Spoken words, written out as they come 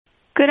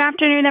Good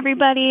afternoon,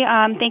 everybody.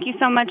 Thank you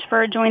so much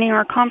for joining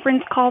our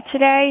conference call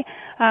today.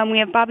 We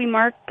have Bobby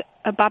Marks,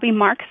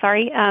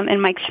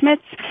 and Mike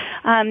Schmitz.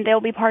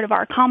 They'll be part of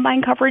our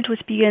combine coverage,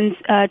 which begins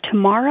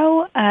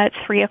tomorrow at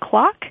 3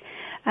 o'clock.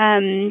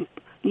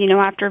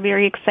 After a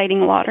very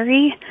exciting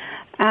lottery.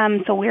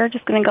 So we're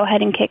just going to go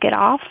ahead and kick it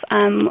off.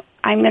 I'm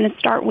going to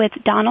start with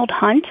Donald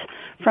Hunt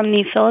from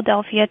the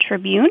Philadelphia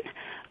Tribune,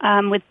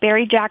 with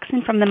Barry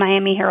Jackson from the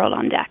Miami Herald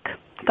on deck.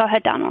 Go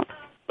ahead, Donald.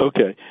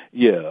 Okay.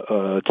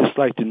 Yeah. Just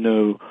like to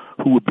know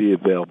who would be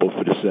available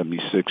for the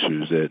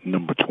 76ers at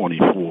number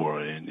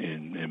 24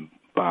 in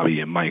Bobby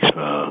and Mike's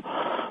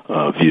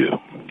view.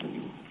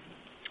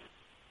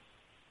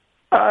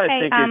 I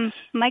think it's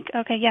Mike.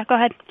 Okay. Yeah. Go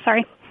ahead.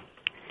 Sorry.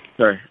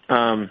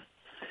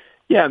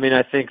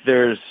 I think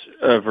there's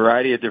a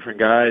variety of different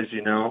guys.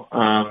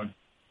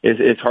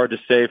 It's hard to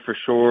say for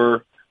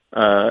sure.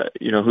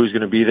 Who's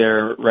going to be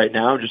there right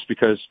now, just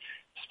because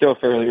still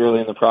fairly early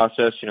in the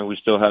process. We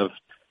still have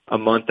a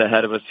month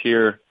ahead of us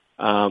here.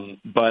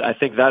 But I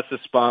think that's the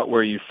spot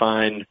where you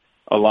find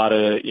a lot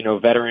of,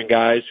 veteran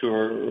guys who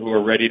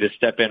are ready to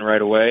step in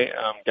right away.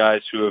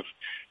 Guys who have,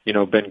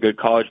 been good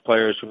college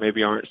players who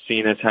maybe aren't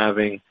seen as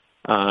having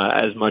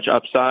as much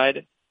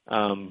upside,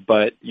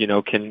 but,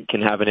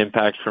 can have an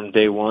impact from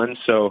day one.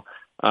 So,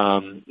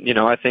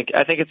 I think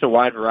it's a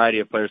wide variety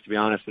of players, to be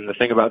honest. And the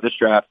thing about this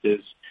draft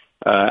is,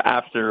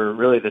 after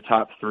really the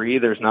top three,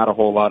 there's not a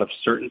whole lot of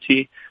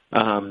certainty.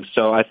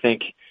 So I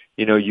think,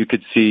 you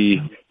could see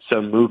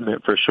some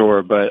movement for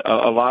sure, but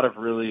a lot of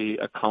really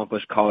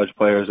accomplished college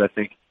players, I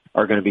think,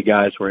 are going to be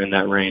guys who are in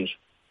that range.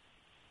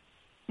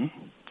 And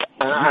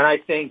I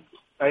think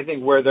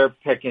where they're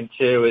picking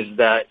too is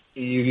that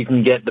you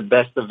can get the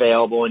best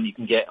available, and you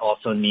can get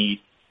also need,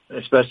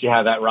 especially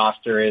how that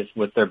roster is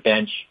with their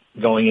bench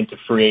going into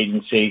free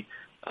agency.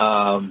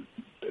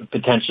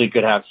 Potentially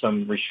could have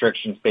some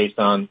restrictions based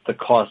on the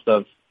cost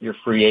of your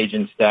free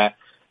agents that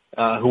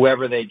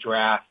whoever they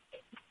draft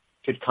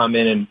could come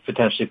in and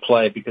potentially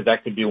play, because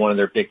that could be one of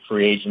their big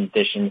free agent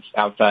additions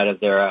outside of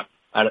their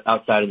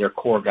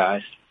core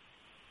guys.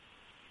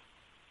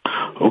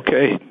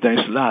 Okay,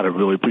 thanks a lot. I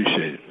really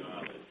appreciate it.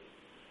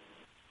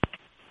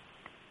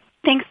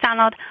 Thanks,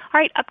 Donald. All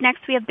right, up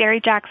next we have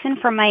Barry Jackson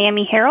from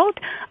Miami Herald,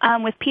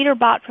 with Peter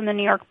Bott from the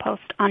New York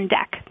Post on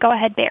deck. Go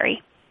ahead,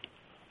 Barry.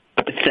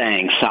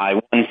 Thanks. Hi,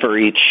 one for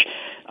each.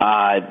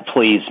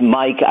 Please,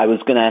 Mike, I was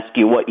going to ask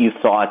you what you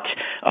thought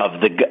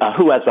of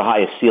who has the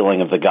highest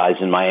ceiling of the guys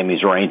in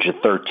Miami's range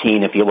at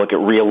 13. If you look at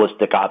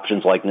realistic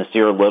options like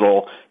Nasir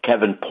Little,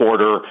 Kevin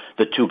Porter,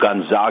 the two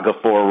Gonzaga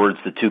forwards,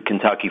 the two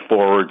Kentucky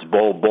forwards,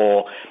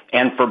 Bol.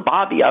 And for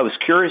Bobby, I was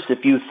curious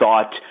if you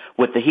thought,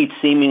 with the Heat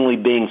seemingly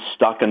being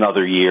stuck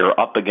another year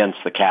up against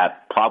the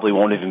cap, probably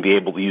won't even be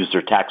able to use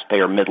their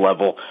taxpayer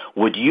mid-level,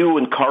 would you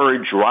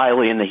encourage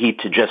Riley and the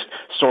Heat to just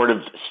sort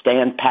of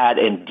stand pat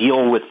and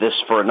deal with this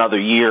for another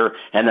year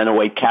and then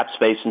await cap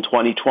space in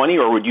 2020,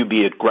 or would you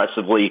be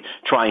aggressively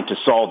trying to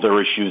solve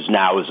their issues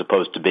now as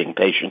opposed to being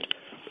patient?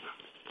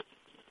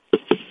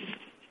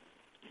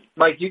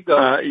 Mike, you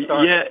go.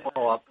 Yeah.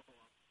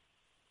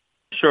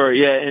 Sure,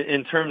 yeah.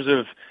 In terms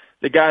of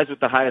the guys with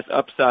the highest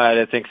upside,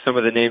 I think some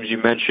of the names you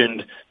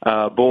mentioned,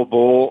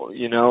 Bol,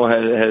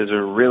 has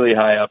a really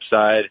high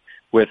upside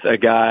with a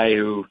guy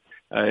who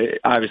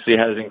obviously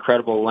has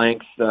incredible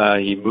length.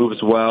 He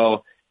moves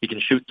well. He can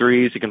shoot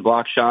threes. He can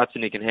block shots,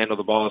 and he can handle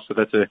the ball. So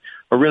that's a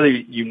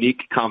really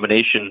unique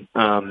combination.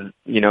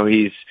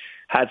 He's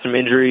had some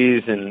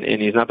injuries,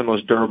 and he's not the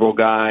most durable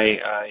guy.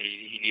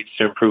 He needs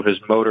to improve his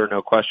motor,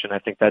 no question. I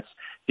think that's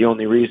the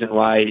only reason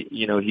why,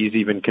 he's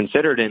even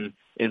considered in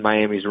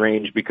Miami's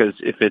range, because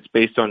if it's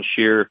based on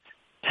sheer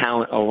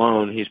talent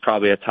alone, he's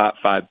probably a top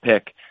 5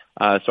 pick.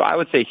 So I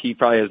would say he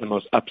probably has the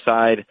most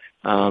upside.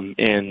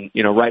 And,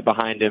 right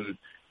behind him,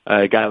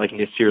 a guy like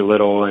Nasir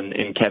Little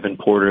and Kevin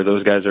Porter,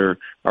 those guys are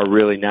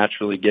really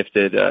naturally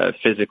gifted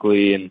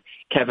physically, and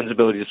Kevin's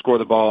ability to score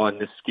the ball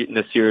and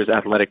Nasir's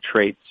athletic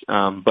traits.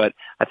 But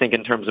I think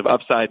in terms of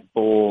upside,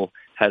 Bol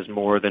has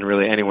more than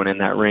really anyone in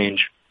that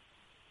range.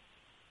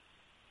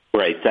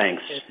 Great,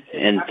 thanks.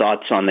 And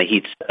thoughts on the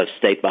Heat's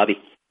state, Bobby?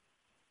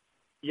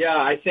 Yeah,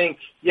 I think,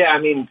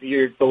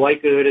 the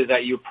likelihood is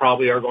that you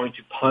probably are going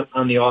to punt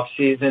on the off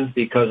season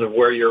because of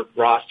where your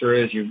roster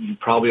is. You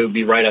probably will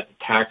be right at the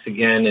tax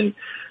again. And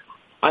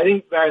I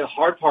think, Barry, the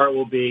hard part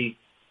will be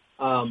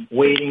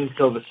waiting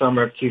until the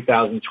summer of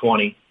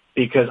 2020,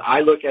 because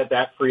I look at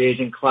that free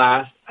agent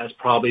class as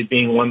probably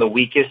being one of the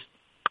weakest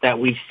that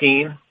we've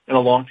seen in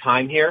a long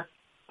time here.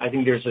 I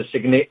think there's a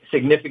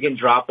significant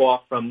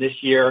drop-off from this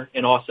year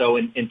and also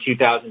in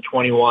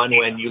 2021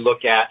 when you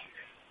look at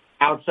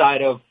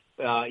outside of,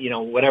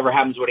 whatever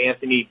happens with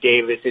Anthony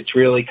Davis, it's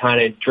really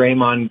kind of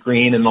Draymond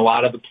Green and a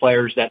lot of the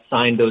players that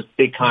signed those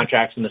big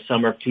contracts in the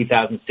summer of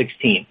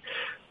 2016.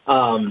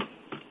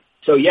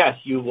 So, yes,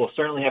 you will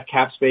certainly have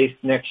cap space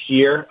next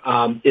year.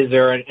 Is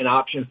there an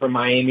option for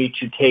Miami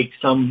to take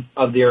some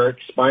of their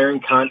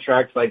expiring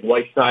contracts like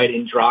Whiteside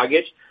and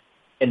Dragic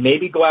and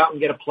maybe go out and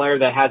get a player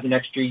that has an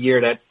extra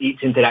year that eats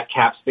into that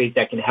cap space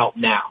that can help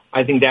now?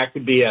 I think that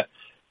could be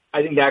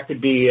I think that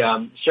could be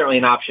certainly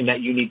an option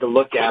that you need to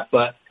look at.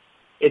 But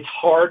it's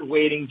hard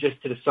waiting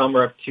just to the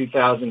summer of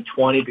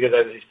 2020 because,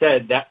 as I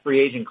said, that free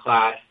agent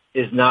class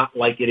is not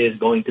like it is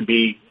going to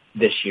be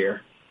this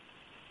year.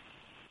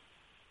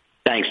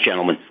 Thanks,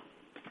 gentlemen.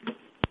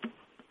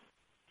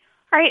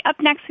 All right, up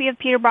next we have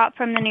Peter Brott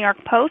from the New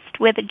York Post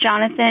with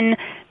Jonathan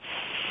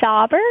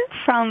Sauber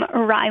from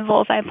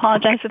Rivals. I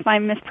apologize if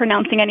I'm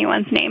mispronouncing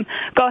anyone's name.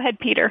 Go ahead,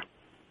 Peter.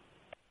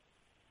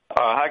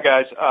 Hi,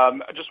 guys.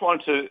 I just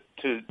wanted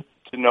to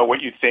know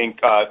what you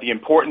think the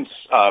importance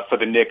for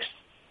the Knicks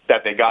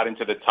that they got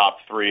into the top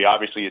three.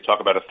 Obviously, you talk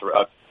about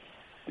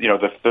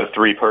the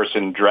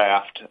three-person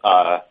draft,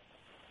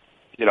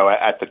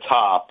 at the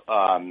top.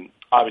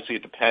 Obviously,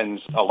 it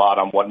depends a lot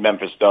on what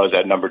Memphis does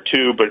at number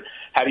 2. But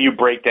how do you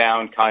break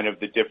down kind of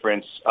the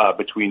difference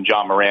between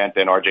Ja Morant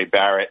and R.J.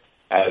 Barrett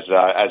as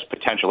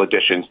potential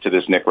additions to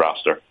this Knicks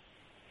roster?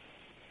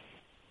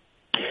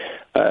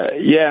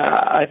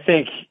 I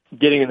think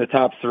getting in the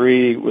top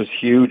 3 was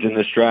huge in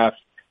this draft.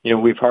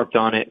 We've harped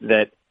on it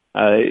that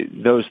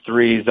those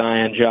 3,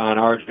 Zion, Ja, and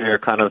RJ, are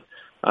kind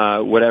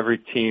of what every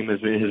team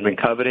has been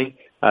coveting.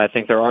 I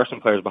think there are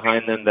some players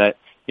behind them that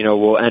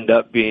will end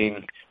up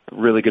being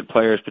really good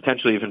players,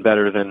 potentially even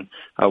better than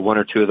 1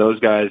 or 2 of those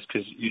guys,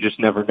 because you just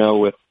never know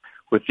with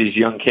these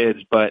young kids.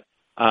 But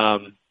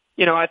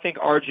I think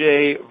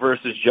RJ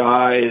versus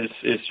Ja is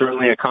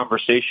certainly a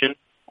conversation.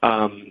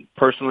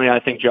 Personally, I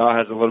think Ja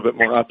has a little bit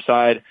more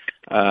upside,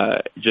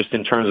 just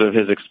in terms of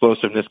his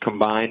explosiveness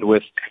combined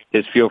with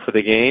his feel for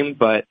the game.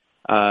 But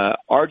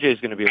RJ is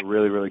going to be a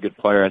really, really good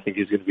player. I think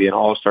he's going to be an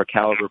all-star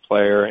caliber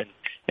player,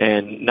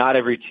 and not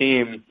every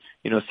team,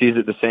 sees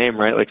it the same,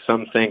 right? Like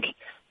some think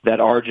that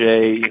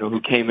RJ,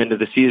 who came into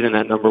the season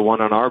at number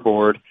 1 on our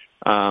board,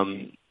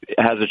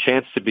 has a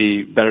chance to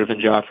be better than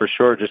Ja for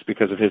sure, just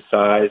because of his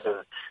size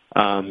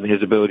and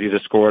his ability to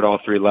score at all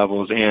 3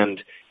 levels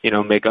and,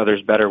 make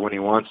others better when he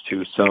wants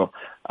to. So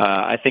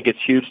I think it's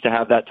huge to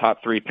have that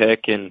top 3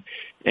 pick, and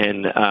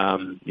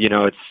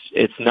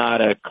it's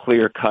not a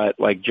clear cut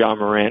like Ja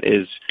Morant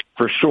is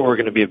for sure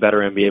going to be a better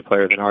NBA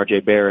player than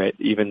RJ Barrett,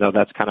 even though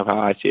that's kind of how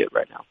I see it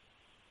right now.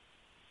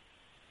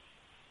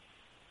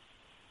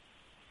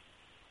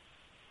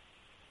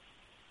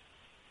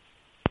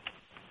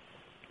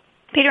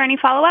 Peter, any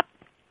follow-up?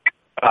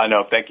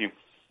 No, thank you.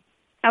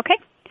 Okay.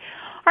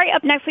 All right,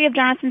 up next we have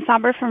Jonathan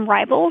Sauber from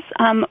Rivals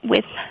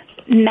with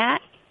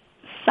Matt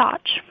Soch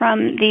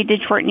from the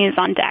Detroit News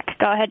on deck.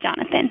 Go ahead,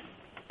 Jonathan.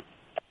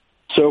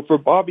 So for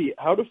Bobby,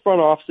 how do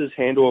front offices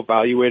handle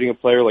evaluating a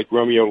player like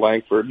Romeo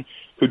Langford,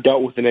 who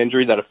dealt with an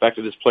injury that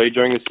affected his play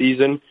during the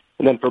season?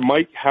 And then for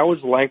Mike, how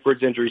has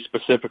Langford's injury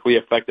specifically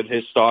affected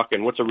his stock,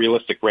 and what's a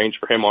realistic range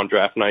for him on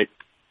draft night?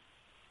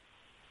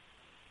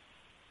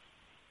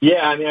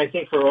 Yeah, I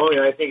think for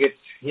Romeo, I think it's,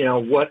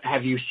 what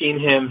have you seen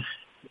him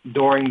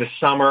during the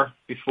summer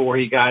before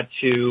he got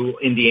to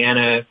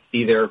Indiana,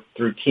 either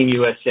through Team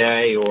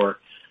USA or,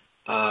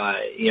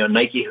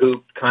 Nike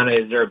Hoop? Kind of,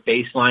 is there a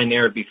baseline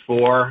there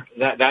before?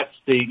 That's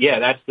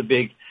the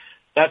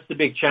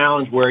big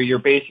challenge where you're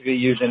basically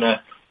using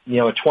a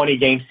 20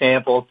 game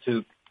sample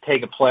to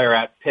take a player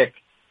at pick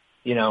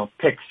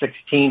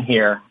 16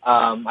 here.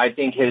 I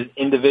think his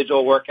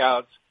individual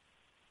workouts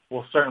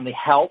will certainly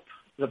help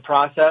the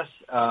process.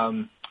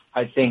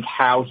 I think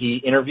how he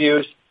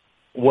interviews,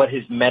 what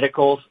his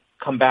medicals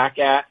come back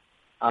at,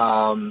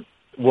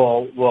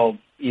 will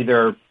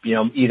either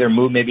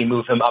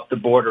move him up the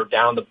board or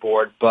down the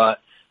board. But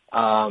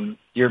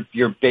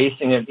you're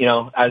basing it,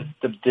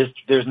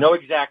 there's no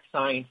exact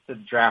science to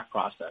the draft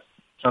process.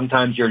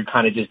 Sometimes you're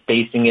kind of just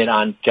basing it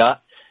on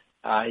gut.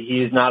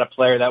 He is not a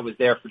player that was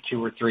there for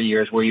 2 or 3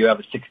 years where you have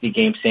a 60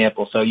 game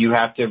sample. So you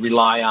have to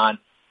rely on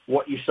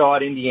what you saw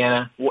at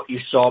Indiana, what you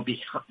saw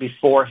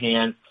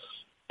beforehand,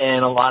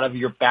 and a lot of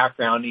your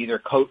background,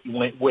 either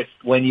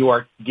when you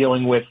are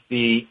dealing with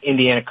the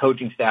Indiana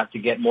coaching staff to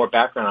get more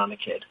background on the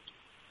kid.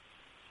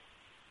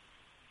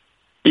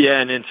 Yeah,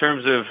 and in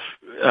terms of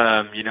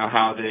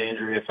how the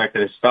injury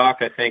affected his stock,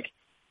 I think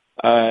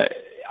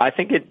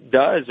it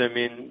does.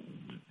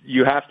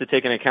 You have to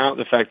take into account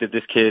the fact that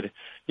this kid,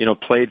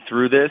 played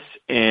through this,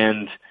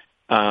 and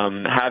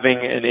having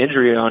an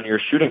injury on your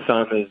shooting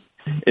thumb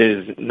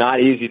is not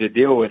easy to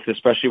deal with,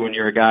 especially when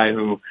you're a guy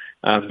who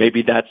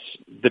maybe that's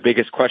the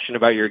biggest question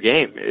about your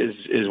game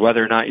is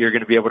whether or not you're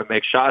going to be able to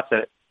make shots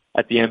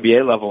at the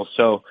NBA level.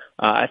 So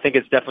I think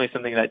it's definitely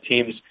something that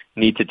teams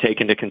need to take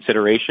into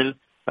consideration,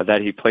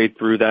 that he played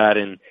through that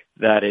and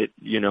that it,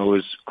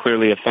 was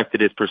clearly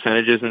affected his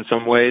percentages in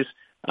some ways.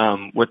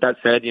 With that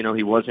said,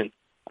 he wasn't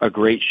a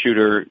great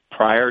shooter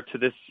prior to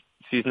this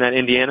season at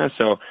Indiana,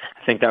 so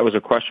I think that was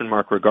a question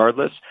mark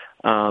regardless.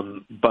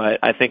 But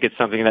I think it's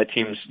something that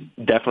teams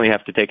definitely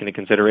have to take into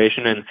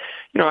consideration. And,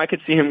 I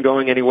could see him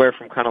going anywhere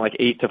from kind of like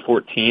 8 to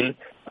 14.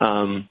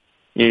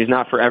 He's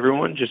not for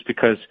everyone, just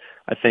because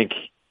I think,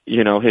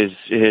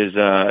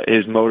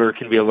 his motor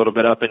can be a little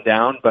bit up and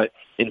down, but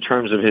in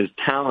terms of his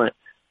talent,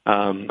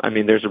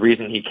 there's a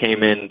reason he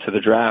came into the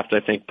draft, I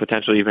think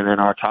potentially even in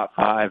our top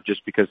 5,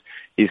 just because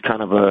he's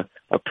kind of a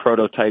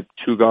prototype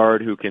 2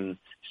 guard who can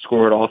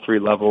score at all three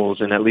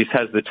levels and at least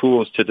has the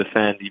tools to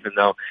defend, even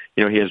though,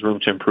 he has room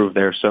to improve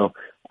there. So,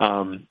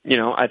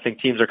 I think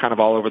teams are kind of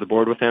all over the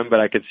board with him, but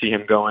I could see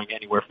him going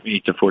anywhere from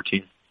 8 to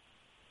 14.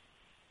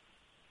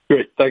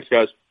 Great. Thanks,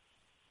 guys.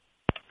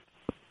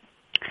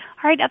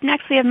 All right, up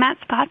next we have Matt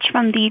Scotch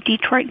from the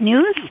Detroit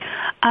News,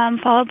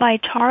 followed by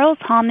Charles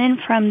Hallman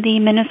from the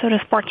Minnesota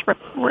Sports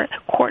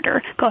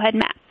Recorder. Go ahead,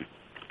 Matt.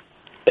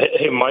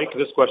 Hey, Mike,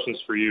 this question's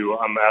for you.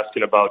 I'm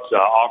asking about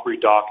Aubrey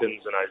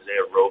Dawkins and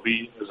Isaiah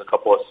Roby. There's a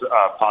couple of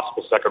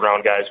possible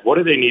second-round guys. What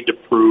do they need to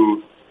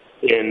prove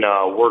in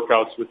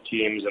workouts with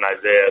teams and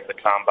Isaiah at the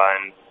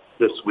Combine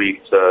this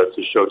week to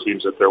show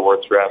teams that they're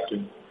worth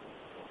drafting?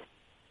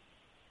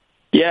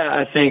 Yeah,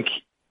 I think,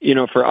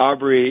 for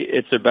Aubrey,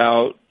 it's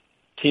about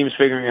teams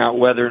figuring out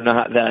whether or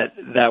not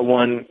that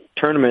one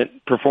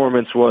tournament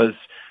performance was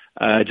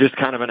just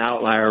kind of an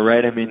outlier,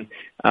 right? I mean,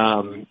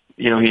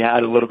 he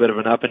had a little bit of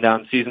an up and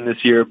down season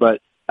this year,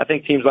 but I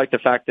think teams like the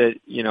fact that,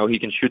 he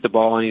can shoot the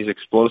ball and he's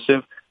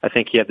explosive. I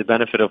think he had the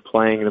benefit of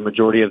playing the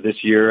majority of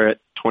this year at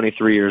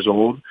 23 years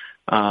old,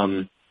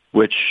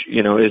 which,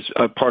 is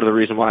a part of the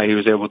reason why he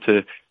was able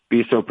to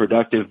be so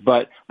productive.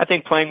 But I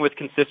think playing with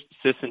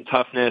consistent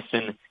toughness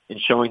and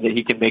showing that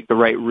he can make the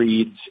right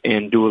reads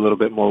and do a little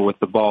bit more with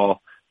the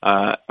ball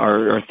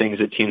are things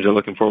that teams are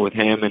looking for with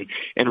him.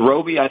 And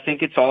Roby, I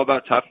think it's all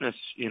about toughness.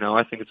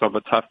 I think it's all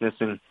about toughness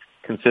and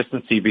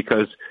consistency,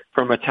 because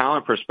from a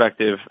talent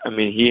perspective, I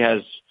mean, he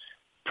has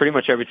pretty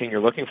much everything you're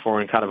looking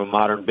for in kind of a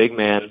modern big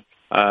man,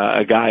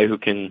 a guy who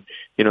can,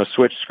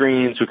 switch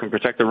screens, who can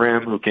protect the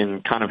rim, who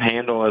can kind of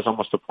handle as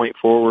almost a point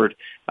forward.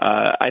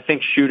 I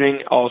think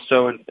shooting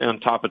also on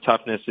top of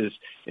toughness is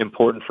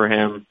important for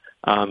him.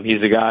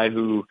 He's a guy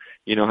who,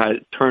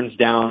 turns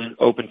down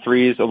open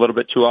threes a little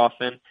bit too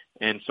often.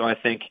 And so I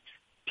think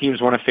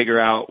teams want to figure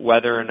out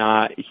whether or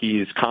not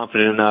he's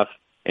confident enough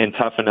and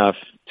tough enough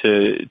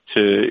to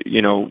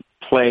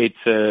play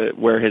to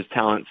where his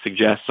talent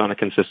suggests on a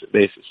consistent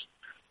basis.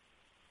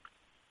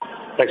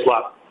 Thanks a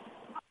lot.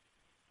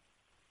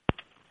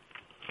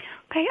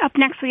 Okay, up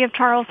next we have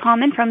Charles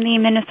Hallman from the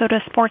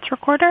Minnesota Sports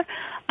Recorder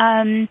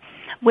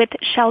with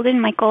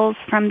Sheldon Michaels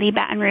from the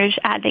Baton Rouge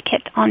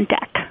Advocate on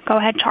deck. Go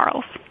ahead,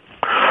 Charles.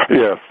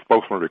 Yes,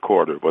 spokesman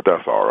recorder, but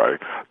that's all right.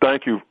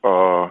 Thank you.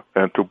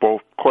 And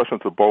question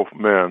to both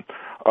men.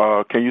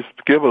 Can you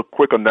give a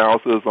quick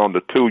analysis on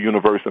the two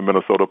University of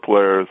Minnesota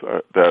players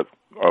that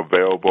are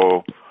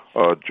available,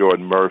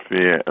 Jordan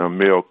Murphy and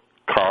Emil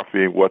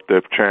Coffey, what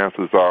their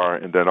chances are,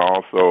 and then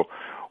also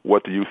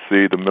what do you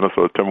see the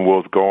Minnesota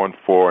Timberwolves going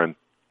for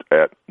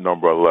at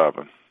number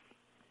 11?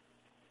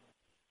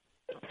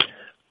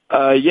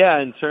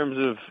 In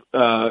terms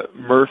of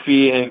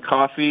Murphy and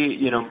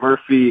Coffey,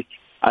 Murphy,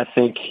 I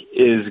think,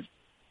 is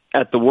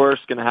at the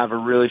worst going to have a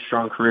really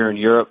strong career in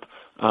Europe.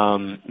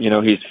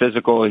 He's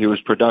physical. He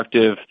was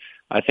productive.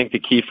 I think the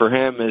key for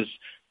him is,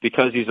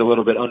 because he's a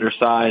little bit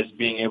undersized,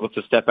 being able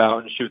to step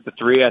out and shoot the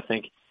three. I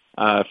think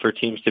for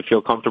teams to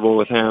feel comfortable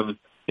with him,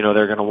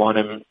 they're going to want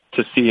him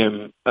to see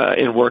him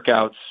in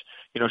workouts,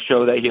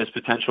 show that he has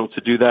potential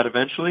to do that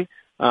eventually.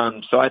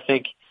 So I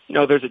think,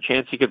 there's a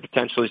chance he could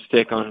potentially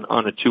stick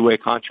on a two-way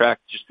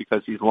contract just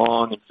because he's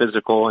long and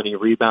physical and he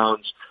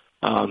rebounds.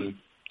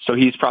 So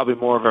he's probably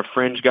more of a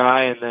fringe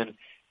guy. And then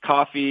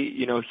Coffey,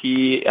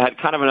 he had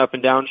kind of an up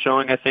and down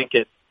showing, I think,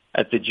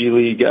 at the G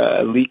League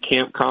Elite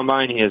Camp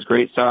Combine. He has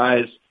great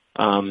size.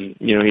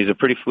 He's a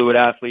pretty fluid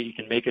athlete. He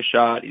can make a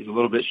shot. He's a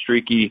little bit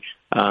streaky.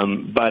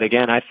 But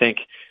again, I think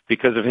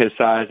because of his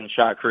size and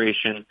shot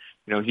creation,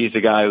 he's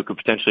a guy who could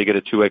potentially get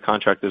a two-way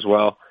contract as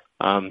well.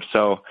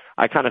 So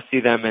I kind of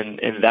see them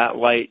in that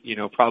light,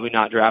 probably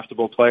not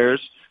draftable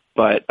players,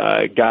 but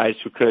guys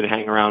who could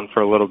hang around for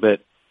a little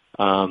bit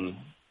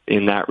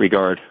in that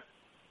regard.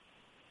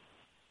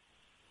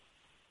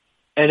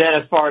 And then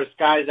as far as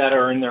guys that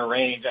are in their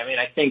range, I mean,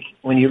 I think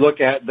when you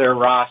look at their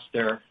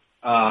roster,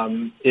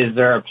 is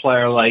there a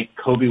player like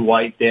Kobe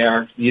White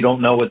there? You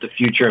don't know what the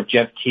future of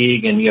Jeff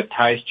Teague, and you have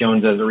Tyus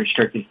Jones as a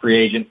restricted free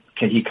agent.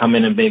 Can he come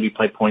in and maybe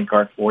play point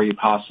guard for you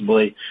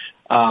possibly?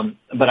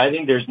 But I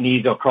think there's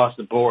needs across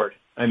the board.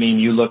 I mean,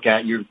 you look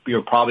at, you're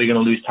probably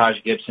going to lose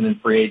Taj Gibson in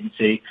free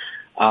agency.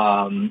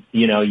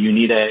 You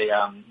need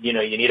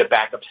a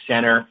backup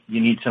center.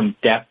 You need some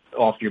depth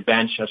off your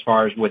bench as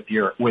far as with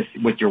your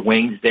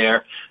wings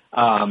there.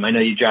 I know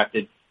you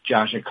drafted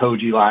Josh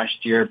Okogie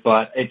last year,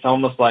 but it's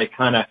almost like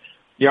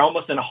you're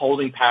almost in a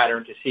holding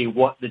pattern to see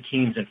what the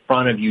teams in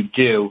front of you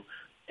do,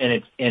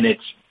 it's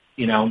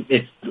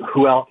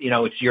who else,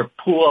 it's your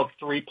pool of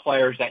three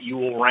players that you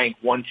will rank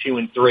 1, 2,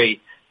 and 3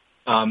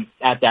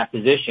 at that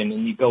position,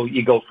 and you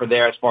go for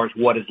there as far as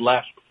what is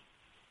left.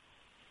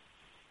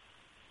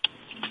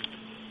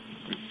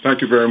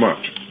 Thank you very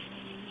much.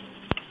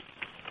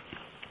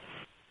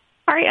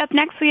 All right, up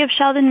next we have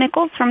Sheldon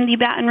Michaels from the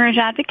Baton Rouge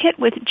Advocate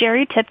with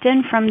Jerry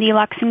Tipton from the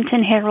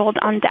Lexington Herald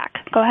on deck.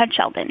 Go ahead,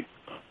 Sheldon.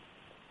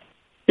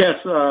 Yes,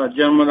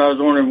 gentlemen, I was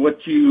wondering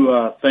what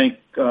you think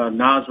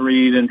Naz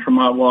Reid and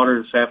Tremont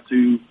Waters have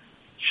to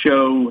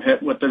show,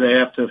 what do they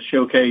have to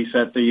showcase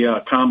at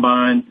the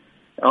Combine,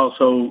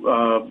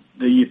 Also,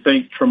 do you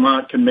think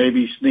Tremont can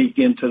maybe sneak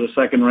into the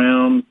second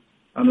round?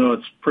 I know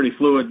it's pretty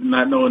fluid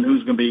not knowing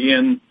who's going to be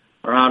in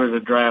or out of the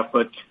draft,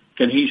 but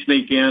can he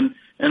sneak in?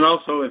 And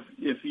also,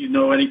 if you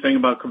know anything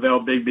about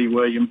Cavell Bigby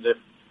Williams,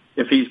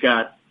 if he's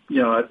got,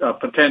 a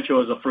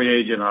potential as a free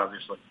agent,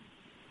 obviously.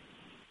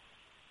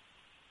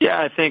 Yeah,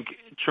 I think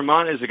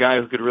Tremont is a guy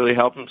who could really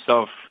help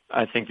himself,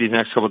 I think, these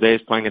next couple of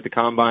days playing at the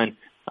Combine,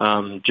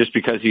 just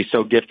because he's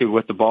so gifted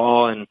with the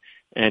ball. And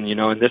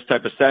in this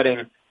type of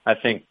setting, I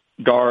think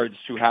guards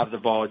who have the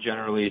ball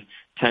generally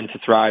tend to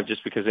thrive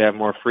just because they have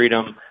more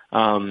freedom.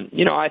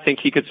 I think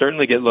he could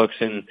certainly get looks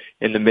in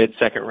the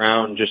mid-second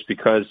round just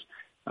because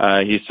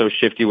he's so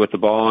shifty with the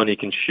ball and he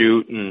can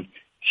shoot. And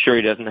sure,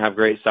 he doesn't have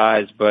great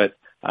size, but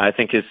I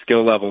think his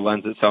skill level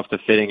lends itself to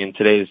fitting in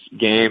today's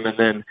game. And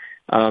then,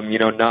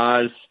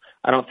 Naz,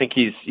 I don't think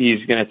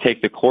he's going to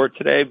take the court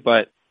today,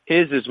 but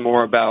his is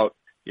more about,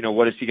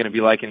 what is he going to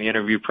be like in the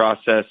interview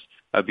process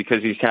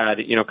because he's had,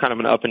 kind of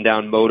an up and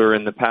down motor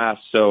in the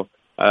past. So,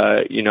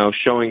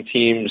 showing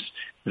teams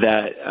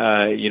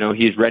that,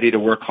 he's ready to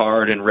work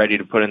hard and ready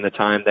to put in the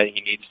time that he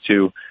needs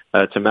to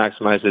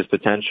maximize his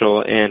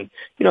potential. And,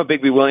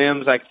 Bigby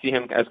Williams, I see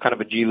him as kind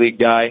of a G League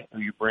guy who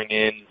you bring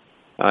in.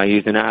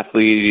 He's an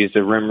athlete. He's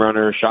a rim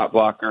runner, shot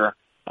blocker.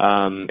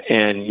 And,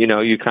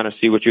 you kind of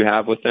see what you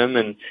have with him.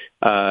 And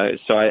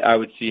so I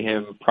would see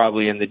him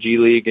probably in the G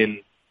League and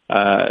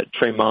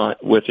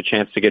Tremont with a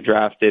chance to get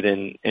drafted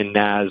and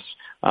Naz,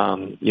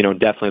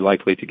 definitely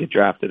likely to get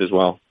drafted as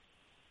well.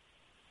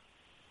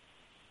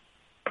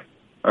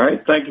 All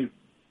right. Thank you.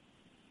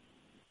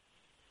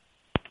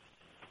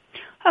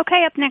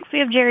 Okay, up next we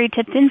have Jerry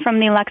Tipton from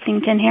the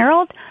Lexington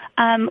Herald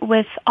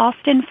with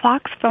Austin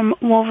Fox from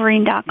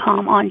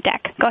Wolverine.com on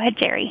deck. Go ahead,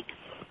 Jerry.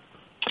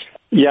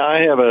 Yeah, I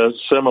have a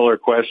similar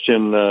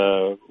question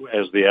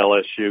as the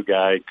LSU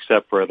guy,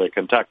 except for the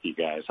Kentucky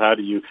guys. How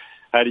do you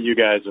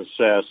guys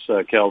assess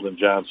Keldon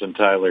Johnson,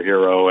 Tyler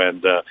Hero,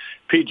 and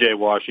P.J.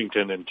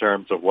 Washington in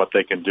terms of what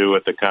they can do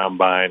at the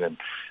Combine and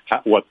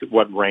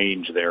what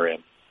range they're in?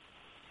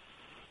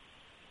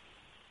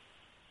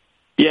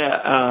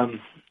 Yeah,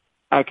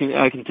 I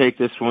can take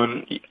this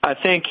one. I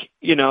think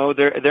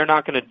they're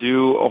not going to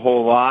do a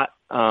whole lot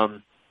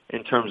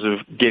in terms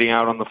of getting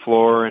out on the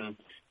floor and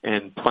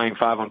playing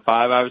 5-on-5,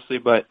 obviously.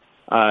 But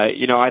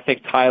I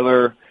think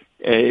Tyler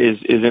is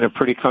in a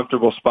pretty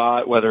comfortable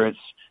spot, whether it's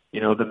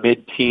the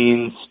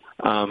mid-teens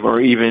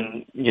or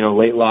even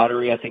late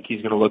lottery. I think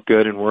he's going to look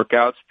good in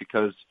workouts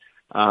because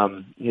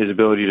his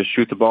ability to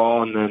shoot the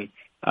ball, and then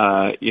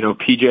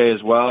PJ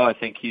as well. I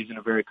think he's in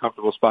a very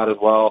comfortable spot as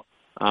well.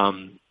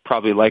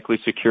 Probably likely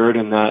secured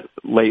in that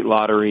late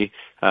lottery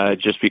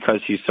just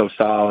because he's so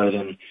solid.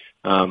 And,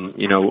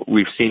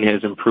 we've seen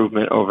his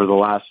improvement over the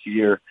last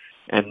year.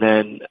 And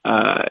then,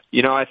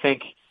 I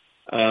think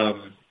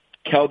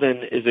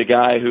Keldon is a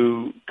guy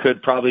who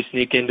could probably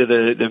sneak into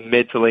the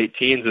mid to late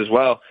teens as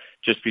well,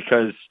 just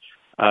because,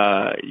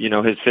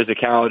 his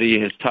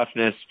physicality, his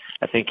toughness.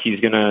 I think he's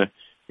going to,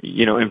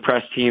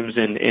 impress teams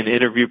in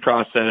interview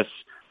process.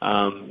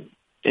 And,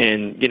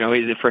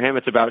 for him,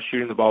 it's about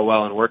shooting the ball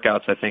well in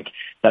workouts. I think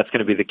that's going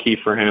to be the key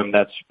for him.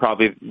 That's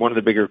probably one of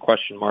the bigger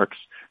question marks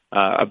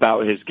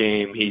about his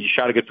game. He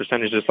shot a good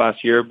percentage this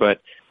last year,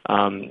 but,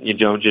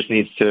 just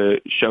needs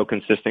to show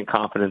consistent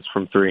confidence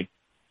from three.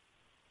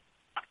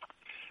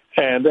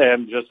 And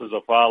just as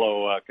a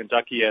follow,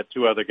 Kentucky had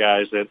two other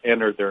guys that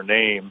entered their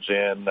names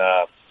in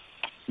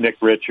Nick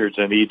Richards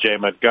and E.J.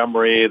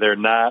 Montgomery. They're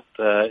not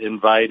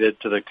invited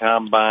to the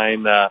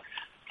Combine.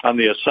 On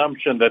the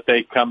assumption that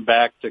they come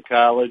back to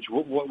college,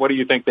 what do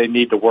you think they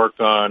need to work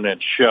on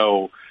and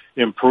show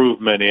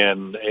improvement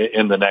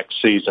in the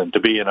next season to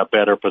be in a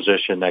better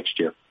position next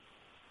year?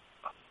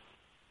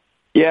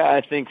 Yeah,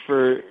 I think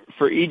for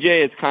EJ,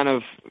 it's kind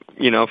of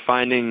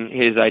finding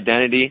his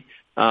identity,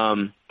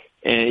 and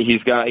he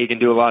can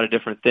do a lot of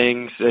different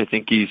things. I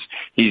think he's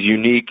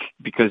unique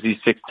because he's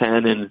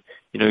 6'10", and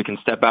he can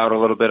step out a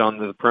little bit on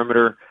the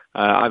perimeter.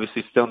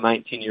 Obviously still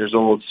 19 years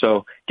old,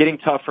 so getting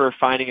tougher,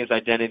 finding his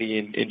identity,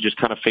 and just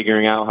kind of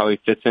figuring out how he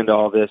fits into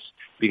all this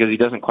because he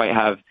doesn't quite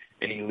have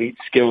an elite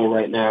skill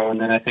right now.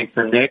 And then I think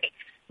for Nick,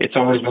 it's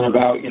always been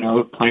about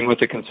playing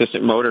with a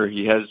consistent motor.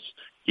 He has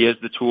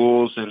the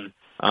tools and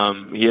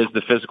he has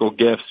the physical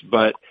gifts,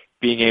 but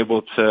being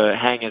able to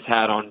hang his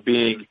hat on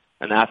being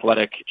an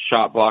athletic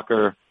shot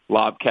blocker,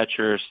 lob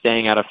catcher,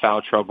 staying out of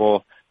foul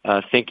trouble,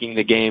 thinking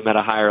the game at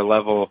a higher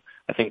level,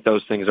 I think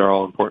those things are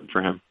all important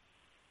for him.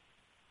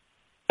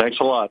 Thanks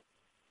a lot.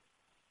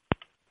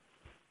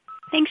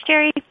 Thanks,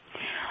 Jerry.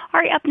 All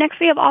right, up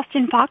next we have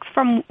Austin Fox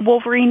from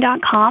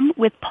Wolverine.com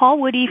with Paul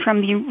Woody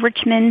from the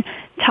Richmond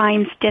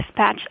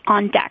Times-Dispatch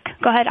on deck.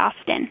 Go ahead,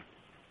 Austin.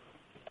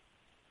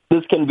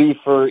 This can be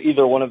for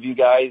either one of you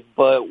guys,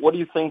 but what do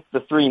you think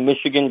the three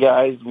Michigan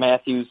guys,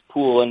 Matthews,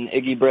 Poole, and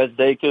Iggy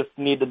Brasdeikis,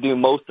 need to do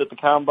most at the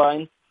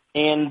Combine?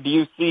 And do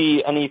you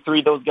see any three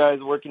of those guys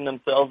working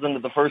themselves into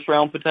the first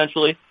round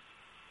potentially?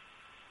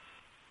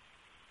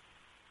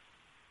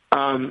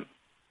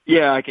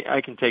 Yeah,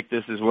 I can take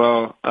this as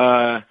well.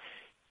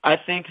 I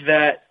think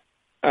that,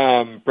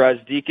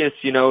 Brazdeikis,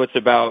 it's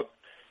about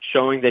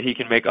showing that he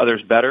can make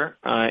others better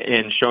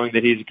and showing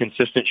that he's a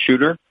consistent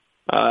shooter.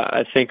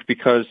 I think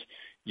because,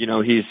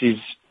 he's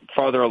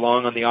farther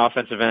along on the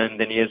offensive end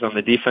than he is on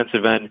the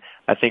defensive end.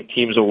 I think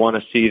teams will want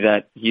to see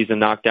that he's a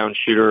knockdown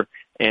shooter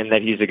and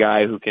that he's a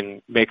guy who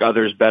can make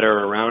others better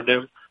around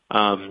him.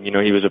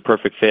 He was a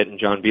perfect fit in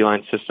John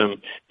Beilein's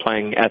system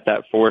playing at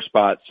that 4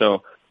 spot.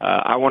 So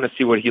I want to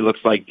see what he looks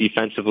like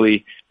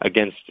defensively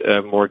against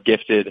more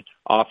gifted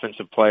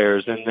offensive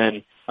players. And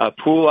then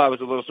Poole, I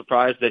was a little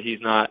surprised that he's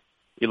not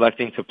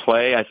electing to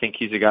play. I think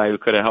he's a guy who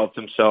could have helped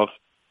himself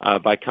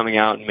by coming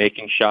out and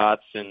making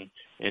shots and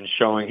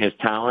showing his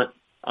talent.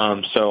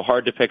 So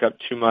hard to pick up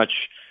too much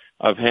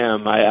of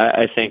him.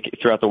 I think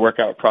throughout the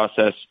workout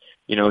process,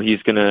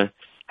 he's going to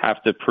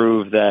have to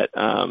prove that,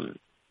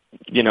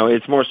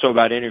 it's more so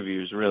about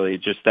interviews, really,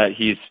 just that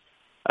his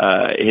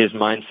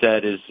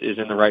mindset is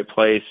in the right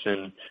place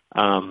and,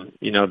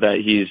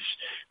 that he's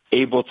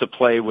able to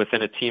play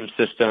within a team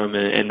system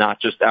and not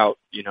just out,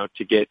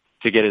 to get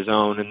his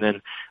own. And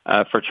then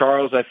for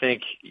Charles, I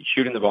think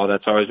shooting the ball,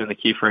 that's always been the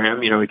key for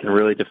him. He can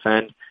really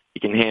defend, he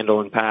can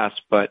handle and pass,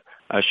 but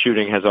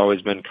shooting has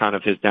always been kind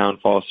of his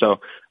downfall. So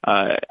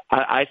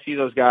I see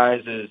those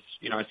guys as,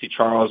 I see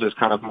Charles as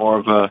kind of more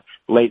of a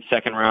late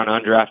second round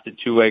undrafted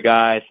two-way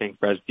guy. I think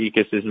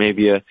Brazdeikis is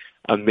maybe a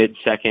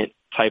mid-second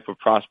type of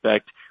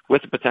prospect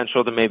with the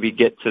potential to maybe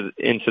get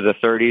into the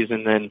 30s.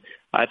 And then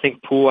I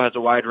think Poole has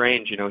a wide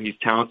range. He's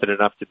talented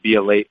enough to be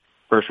a late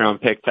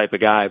first-round pick type of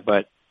guy,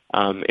 but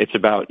it's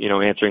about,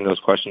 answering those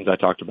questions I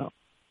talked about.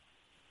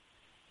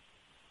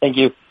 Thank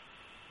you.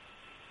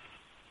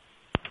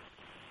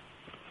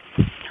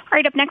 All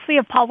right, up next we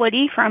have Paul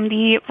Woody from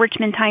the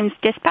Richmond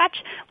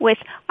Times-Dispatch with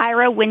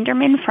Ira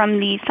Winderman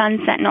from the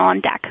Sun-Sentinel on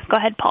deck. Go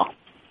ahead, Paul.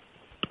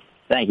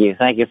 Thank you.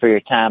 Thank you for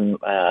your time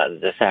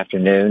this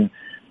afternoon.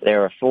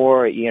 There are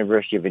 4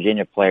 University of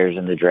Virginia players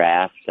in the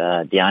draft.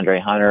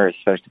 DeAndre Hunter is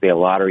supposed to be a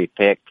lottery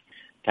pick.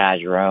 Ty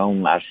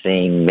Jerome, I've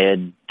seen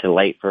mid to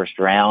late first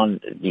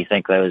round. Do you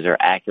think those are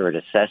accurate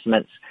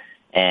assessments?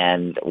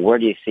 And where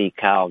do you see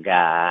Kyle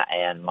Guy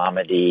and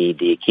Mamadi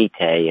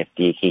Diakite if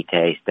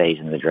Diakite stays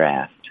in the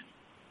draft?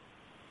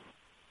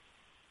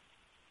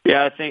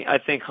 Yeah, I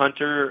think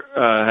Hunter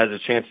has a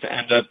chance to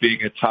end up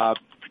being a top,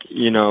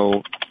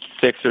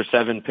 6 or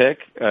 7 pick,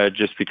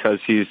 just because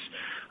he's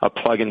a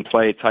plug and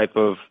play type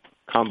of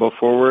combo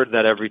forward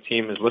that every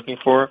team is looking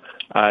for.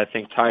 I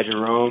think Ty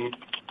Jerome,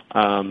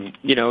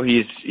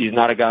 he's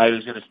not a guy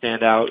who's going to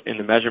stand out in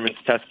the measurements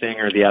testing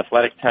or the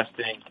athletic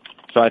testing.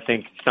 So I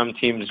think some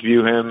teams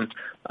view him,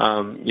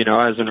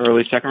 as an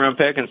early second-round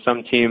pick, and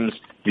some teams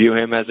view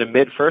him as a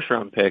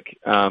mid-first-round pick.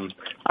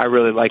 I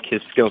really like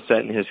his skill set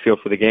and his feel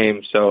for the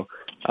game. So,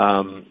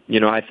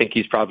 I think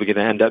he's probably going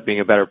to end up being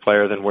a better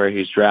player than where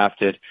he's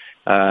drafted.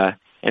 And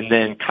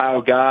then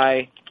Kyle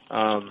Guy,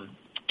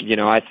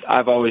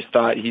 I've always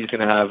thought he's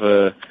going to have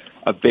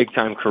a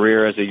big-time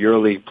career as a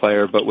EuroLeague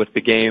player, but with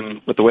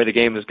the way the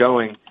game is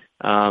going,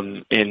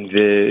 and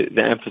the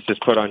emphasis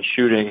put on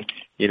shooting,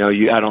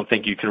 I don't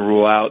think you can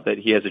rule out that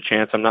he has a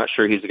chance. I'm not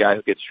sure he's a guy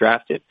who gets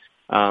drafted.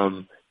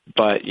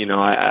 But,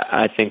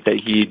 I think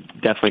that he'd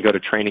definitely go to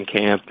training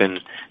camp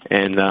and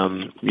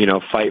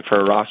fight for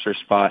a roster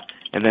spot.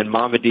 And then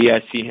Mamadi,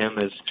 I see him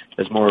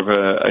as more of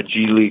a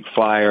G League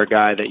flyer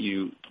guy that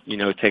you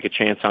take a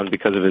chance on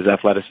because of his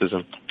athleticism.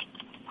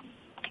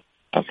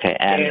 Okay,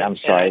 and I'm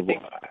sorry.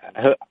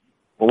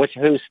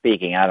 Who's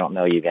speaking? I don't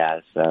know you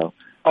guys, so.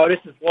 Oh,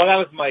 that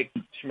was Mike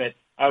Schmidt.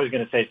 I was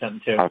going to say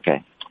something too.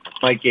 Okay.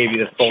 Mike gave you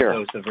the full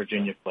dose of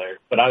Virginia players,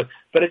 but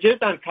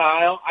just on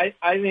Kyle, I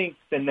think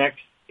the next,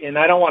 and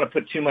I don't want to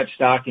put too much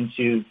stock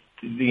into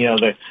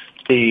the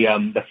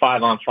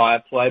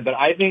 5-on-5 play, but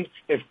I think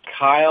if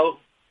Kyle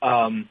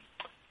can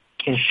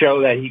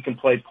show that he can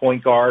play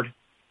point guard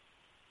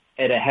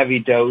at a heavy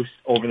dose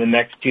over the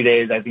next 2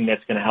 days, I think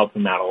that's going to help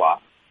him out a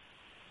lot.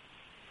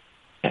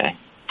 Okay.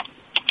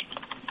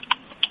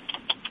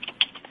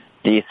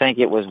 Do you think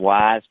it was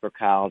wise for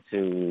Kyle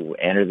to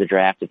enter the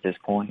draft at this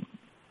point?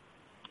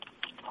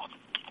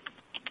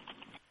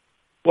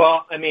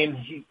 Well, I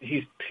mean,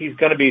 he's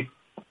going to be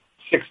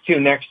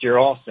 6'2" next year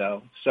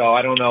also. So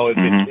I don't know if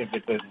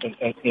it's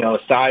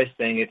a size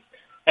thing. It's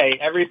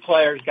every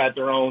player's got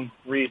their own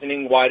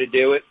reasoning why to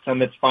do it.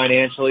 Some it's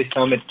financially,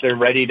 some it's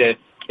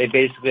they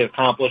basically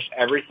accomplished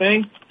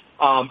everything.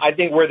 I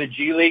think where the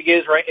G League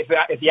is, right?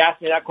 If you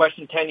asked me that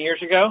question 10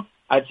 years ago,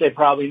 I'd say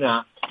probably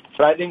not.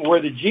 But I think where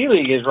the G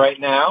League is right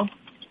now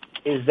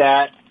is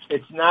that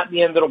it's not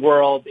the end of the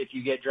world if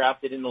you get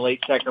drafted in the late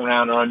second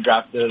round or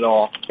undrafted at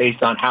all,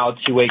 based on how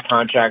two-way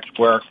contracts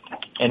work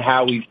and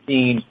how we've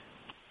seen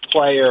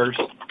players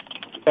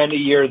spend a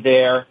year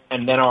there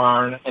and then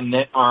are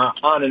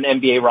on an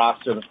NBA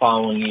roster the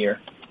following year.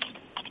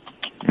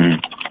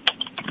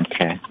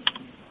 Okay.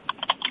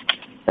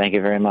 Thank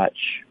you very much.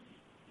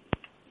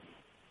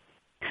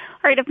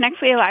 All right, up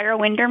next we have Ira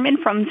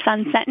Winderman from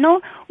Sun-Sentinel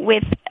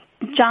with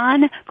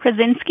John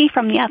Krasinski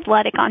from The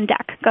Athletic on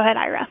deck. Go ahead,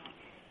 Ira.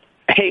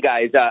 Hey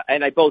guys,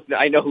 and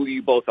I know who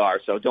you both are,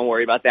 so don't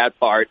worry about that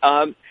part.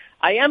 I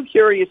am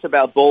curious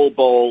about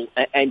Bol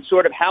and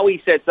sort of how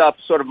he sets up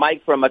sort of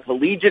Mike from a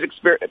collegiate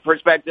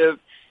perspective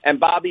and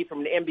Bobby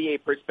from an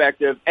NBA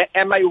perspective.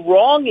 Am I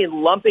wrong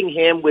in lumping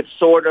him with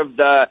sort of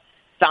the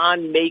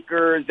Thon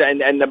Makers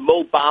and the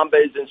Mo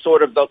Bambas and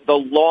sort of the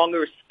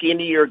longer,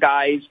 skinnier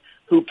guys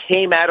who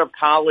came out of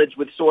college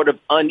with sort of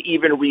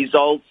uneven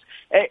results?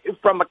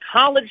 From a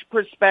college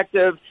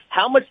perspective,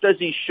 how much does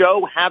he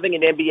show having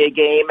an NBA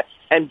game?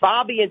 And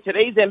Bobby, in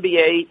today's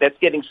NBA that's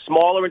getting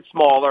smaller and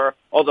smaller,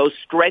 although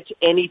stretch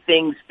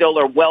anything still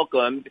are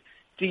welcomed,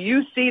 do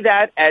you see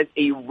that as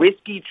a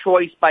risky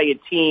choice by a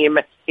team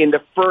in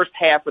the first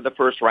half of the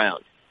first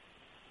round?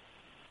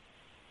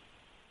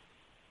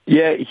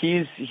 Yeah,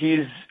 he's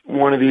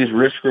one of these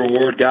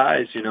risk-reward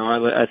guys. You know,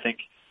 I think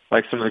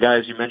like some of the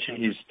guys you mentioned,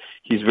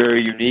 he's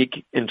very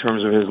unique in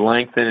terms of his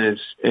length and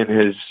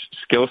his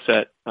skill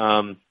set.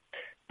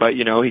 But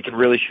you know, he can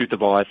really shoot the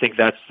ball. I think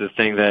that's the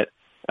thing that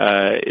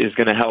is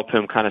going to help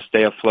him kind of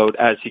stay afloat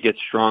as he gets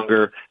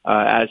stronger,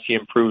 as he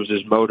improves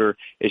his motor.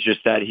 Is just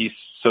that he's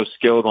so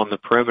skilled on the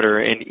perimeter,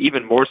 and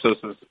even more so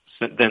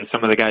than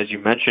some of the guys you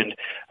mentioned.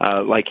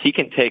 Like he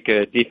can take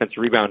a defensive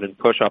rebound and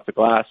push off the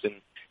glass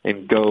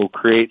and go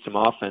create some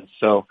offense.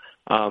 So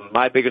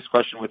my biggest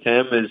question with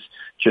him is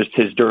just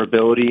his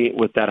durability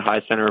with that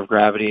high center of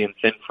gravity and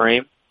thin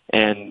frame,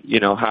 and you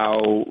know,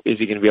 how is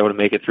he going to be able to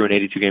make it through an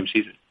 82-game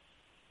season?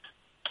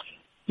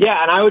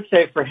 Yeah, and I would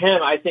say for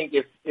him, I think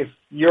if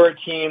you're a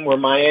team where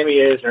Miami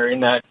is or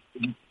in that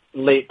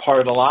late part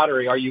of the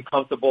lottery, are you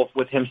comfortable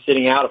with him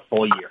sitting out a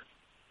full year?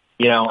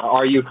 You know,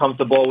 are you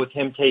comfortable with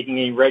him taking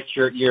a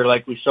redshirt year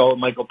like we saw with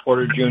Michael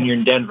Porter Jr.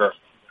 in Denver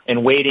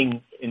and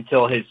waiting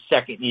until his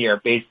second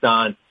year based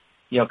on,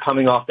 you know,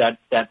 coming off that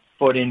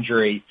foot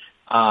injury?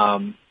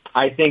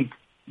 I think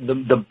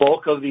the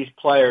bulk of these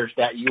players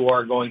that you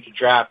are going to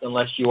draft,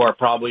 unless you are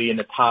probably in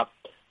the top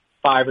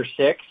 5 or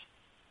 6,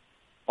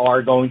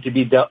 are going to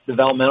be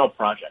developmental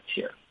projects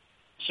here.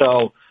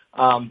 So,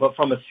 but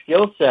from a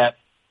skill set,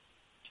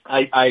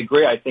 I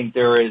agree. I think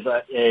there is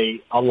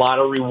a lot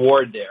of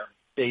reward there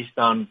based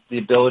on the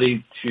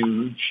ability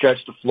to stretch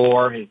the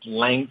floor, his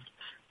length.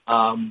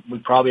 We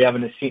probably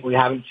haven't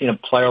seen a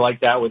player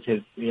like that with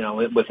his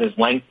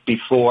length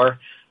before.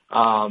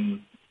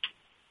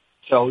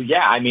 So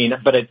yeah, I mean,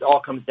 but it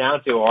all comes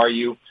down to, are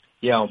you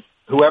know,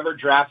 whoever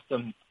drafts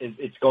them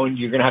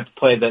you're going to have to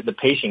play the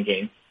patient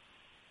game.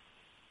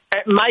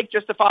 Mike,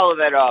 just to follow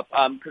that up,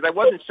 because I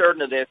wasn't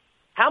certain of this,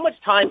 how much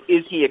time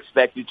is he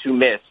expected to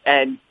miss?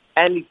 And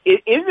is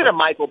it a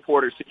Michael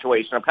Porter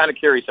situation? I'm kind of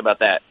curious about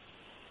that.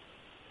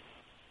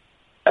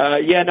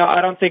 Yeah, no, I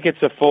don't think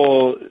it's a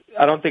full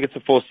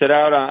sit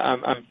out.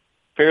 I'm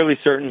fairly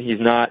certain he's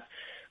not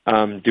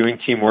doing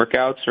team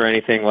workouts or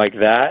anything like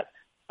that.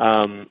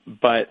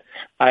 But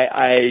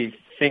I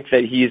think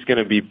that he's going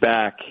to be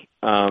back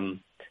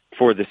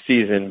for the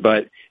season.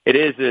 But it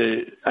is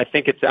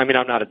I'm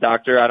not a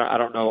doctor. I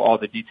don't know all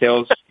the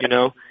details, you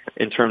know,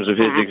 in terms of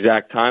his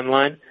exact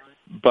timeline.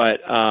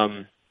 But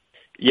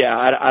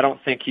yeah, I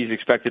don't think he's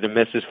expected to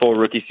miss his full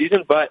rookie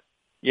season. But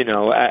you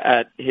know,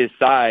 at his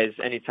size,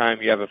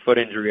 anytime you have a foot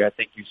injury, I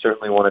think you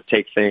certainly want to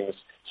take things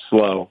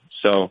slow.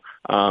 So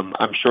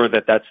I'm sure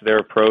that that's their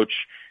approach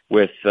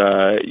with,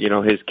 you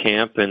know, his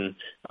camp. And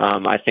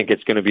I think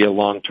it's going to be a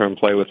long-term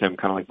play with him,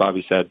 kind of like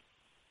Bobby said.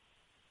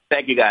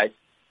 Thank you, guys.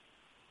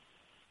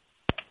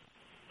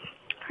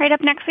 All right,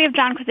 up next we have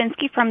John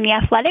Krasinski from The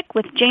Athletic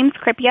with James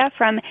Kripia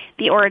from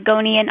The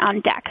Oregonian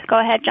on deck. Go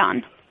ahead,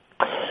 John.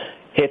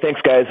 Hey,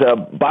 thanks, guys.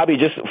 Bobby,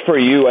 just for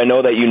you, I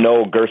know that you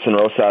know Gerson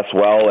Rosas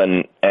well,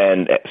 and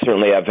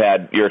certainly I've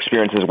had your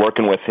experiences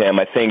working with him.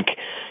 I think,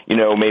 you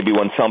know, maybe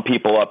when some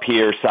people up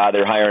here saw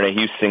they're hiring a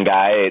Houston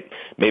guy,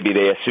 maybe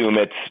they assume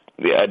it's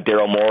a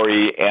Daryl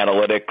Morey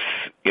analytics,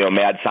 you know,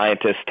 mad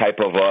scientist type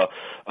of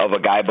a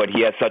guy, but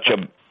he has such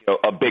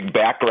a big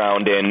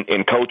background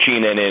in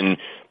coaching and in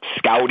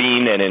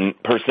scouting and in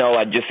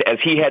personnel. Just as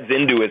he heads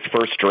into his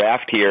first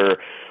draft here,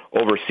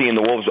 overseeing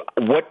the Wolves,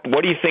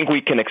 what do you think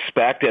we can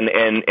expect?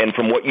 And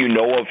from what you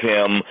know of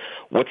him,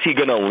 what's he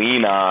going to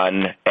lean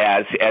on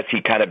as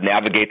he kind of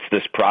navigates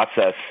this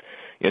process,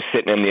 you know,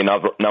 sitting in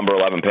the number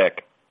 11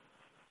 pick?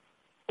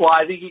 Well,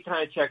 I think he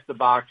kind of checks the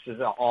boxes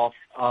off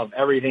of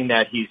everything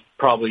that he's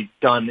probably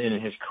done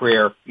in his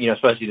career, you know,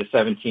 especially the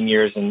 17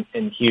 years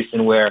in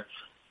Houston, where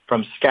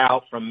from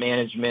scout, from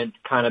management,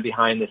 kind of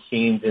behind the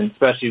scenes, and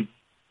especially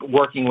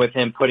working with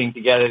him, putting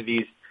together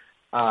these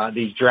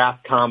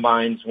draft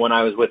combines when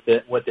I was with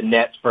the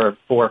Nets for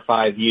 4 or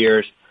 5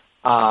 years.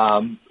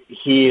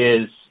 He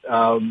is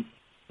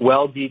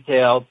well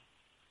detailed.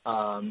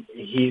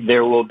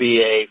 There will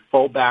be a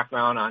full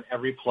background on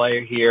every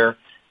player here.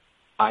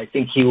 I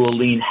think he will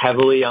lean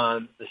heavily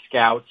on the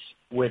scouts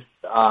with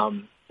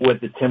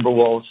the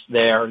Timberwolves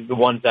there, the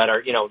ones that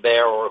are, you know,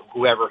 there, or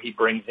whoever he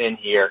brings in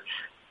here.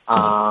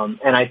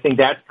 And I think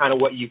that's kind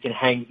of what you can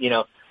hang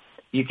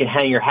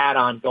your hat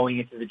on going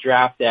into the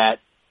draft. That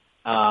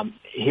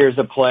here's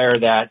a player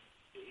that,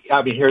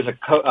 here's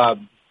a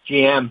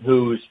GM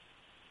who's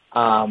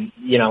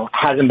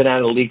hasn't been out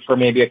of the league for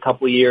maybe a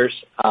couple of years,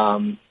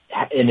 and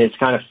it's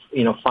kind of,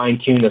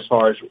 fine-tuned as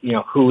far as,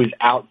 who is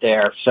out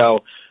there.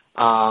 So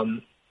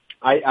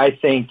I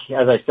think,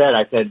 as I said,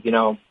 I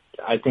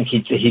think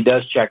he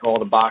does check all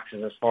the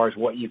boxes as far as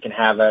what you can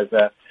have as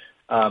a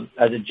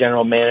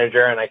general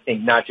manager, and I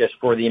think not just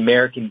for the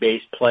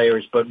American-based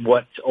players, but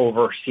what's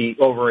over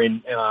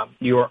in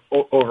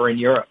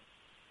Europe.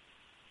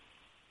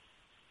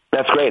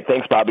 That's great.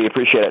 Thanks, Bobby.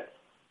 Appreciate it.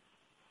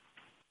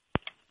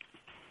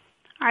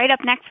 All right,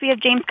 up next we have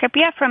James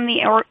Kripia from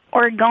the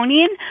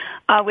Oregonian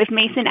with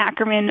Mason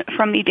Ackerman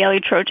from the Daily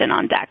Trojan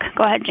on deck.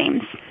 Go ahead,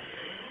 James.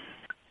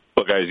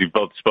 Well, guys, you've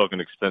both spoken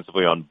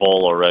extensively on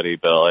Bull already,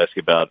 but I'll ask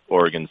you about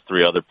Oregon's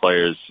three other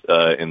players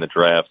in the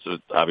draft. So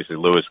obviously,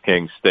 Lewis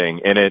King staying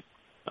in it.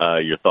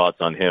 Your thoughts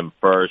on him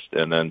first,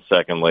 and then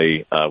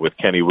secondly, with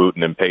Kenny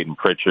Wooten and Peyton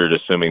Pritchard,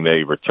 assuming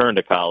they return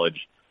to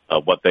college,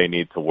 what they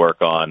need to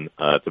work on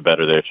to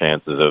better their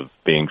chances of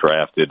being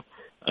drafted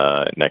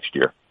next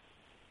year.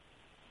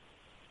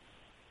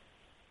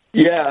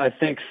 Yeah, I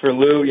think for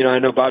Lou, I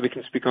know Bobby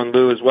can speak on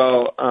Lou as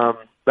well,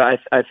 but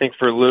I think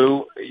for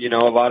Lou, a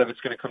lot of it's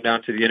going to come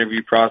down to the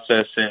interview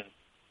process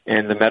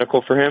and the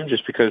medical for him,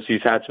 just because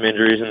he's had some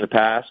injuries in the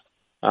past.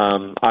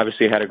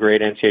 Obviously had a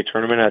great NCAA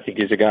tournament. I think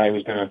he's a guy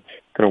who's going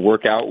to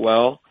work out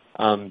well.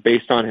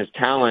 Based on his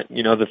talent,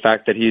 the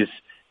fact that he's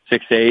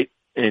 6'8",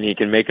 and he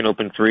can make an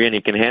open three and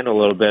he can handle a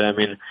little bit. I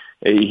mean,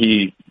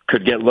 he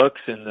could get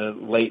looks in the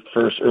late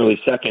first, early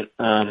second.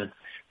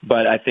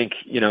 But I think,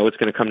 it's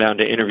going to come down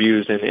to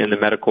interviews and the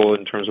medical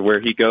in terms of where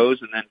he goes.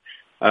 And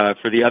then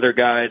for the other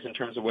guys, in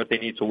terms of what they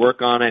need to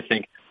work on, I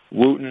think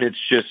Wooten, it's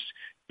just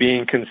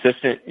being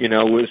consistent.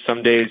 With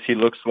some days he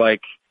looks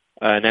like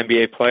an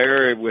NBA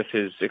player with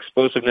his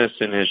explosiveness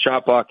and his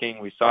shot blocking.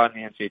 We saw it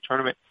in the NCAA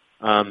tournament.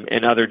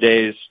 And other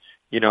days,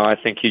 I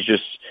think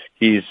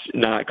he's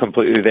not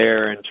completely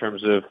there in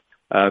terms of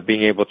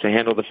being able to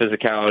handle the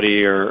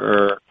physicality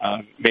or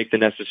make the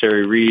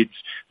necessary reads.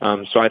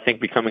 So I think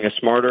becoming a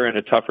smarter and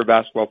a tougher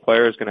basketball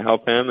player is going to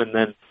help him. And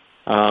then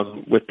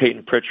with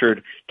Peyton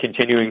Pritchard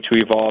continuing to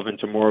evolve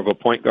into more of a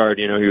point guard,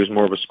 he was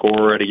more of a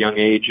scorer at a young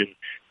age.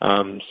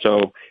 And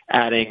so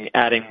adding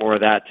more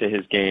of that to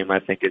his game, I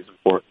think, is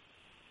important.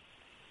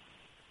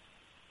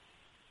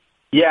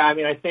 Yeah, I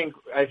mean, I think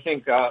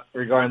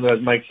regarding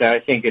as Mike said, I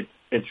think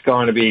it's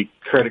going to be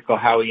critical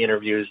how he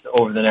interviews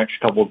over the next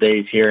couple of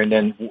days here, and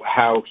then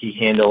how he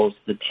handles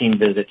the team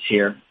visits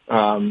here.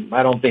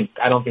 I don't think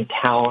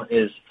talent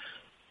is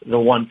the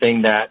one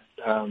thing that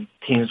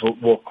teams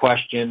will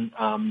question,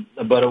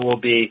 but it will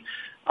be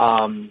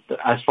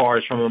as far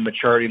as from a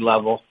maturity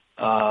level.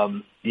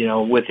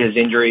 With his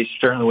injuries,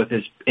 certainly with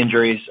his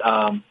injuries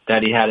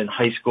that he had in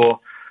high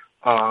school.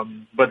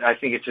 But I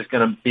think it's just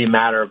going to be a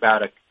matter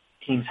about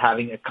teams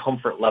having a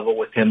comfort level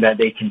with him, that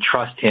they can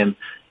trust him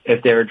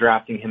if they're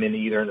drafting him in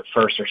either in the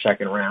first or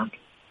second round.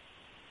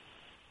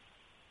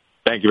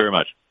 Thank you very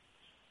much.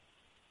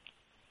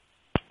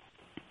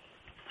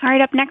 All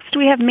right, up next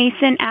we have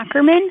Mason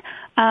Ackerman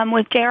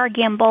with J.R.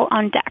 Gamble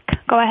on deck.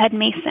 Go ahead,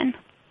 Mason.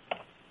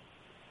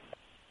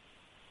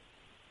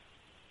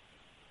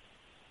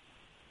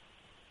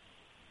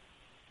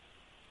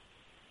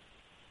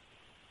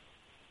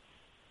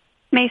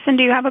 Mason,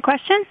 do you have a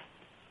question?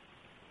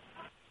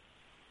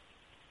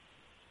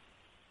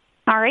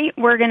 All right,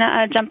 we're going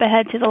to jump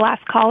ahead to the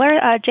last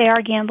caller,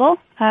 J.R. Gamble.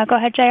 Go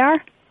ahead,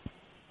 J.R.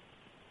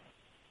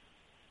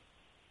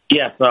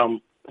 Yes,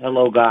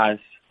 hello, guys.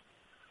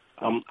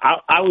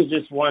 I was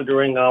just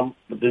wondering,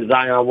 the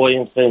Zion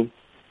Williamson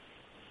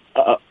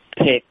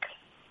pick,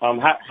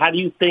 how do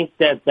you think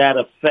that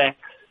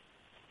affects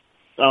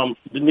the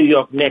New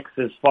York Knicks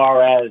as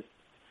far as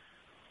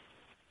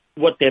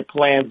what their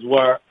plans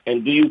were?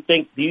 And do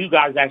you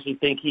guys actually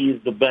think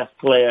he's the best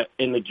player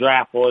in the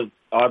draft, or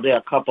are there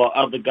a couple of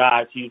other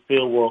guys you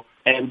feel will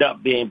end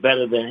up being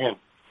better than him?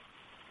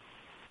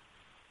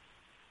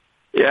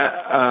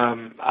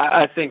 Yeah,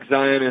 I think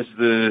Zion is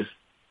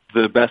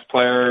the best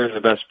player and the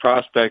best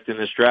prospect in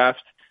this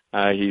draft.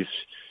 He's,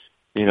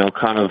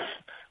 kind of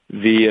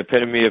the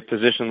epitome of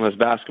positionless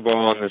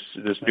basketball in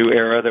this new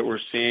era that we're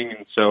seeing.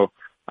 And so,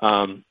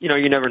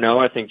 you never know.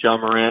 I think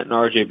John Morant and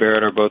RJ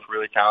Barrett are both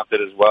really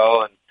talented as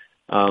well. And,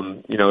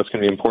 it's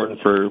going to be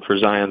important for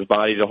Zion's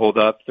body to hold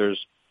up. There's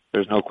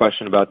no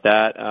question about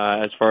that.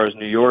 As far as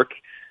New York,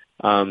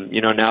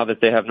 now that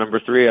they have number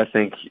 3, I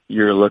think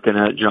you're looking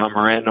at John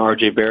Morant and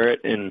RJ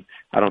Barrett, and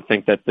I don't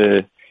think that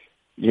the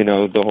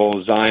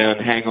whole Zion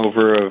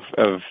hangover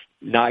of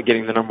not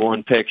getting the number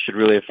 1 pick should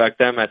really affect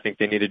them. I think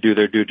they need to do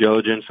their due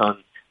diligence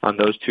on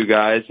those two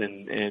guys,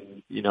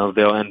 and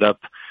they'll end up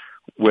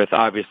with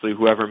obviously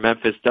whoever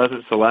Memphis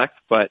doesn't select,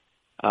 but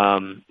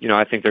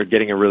I think they're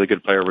getting a really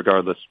good player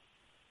regardless.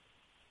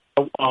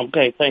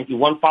 Okay, thank you.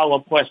 One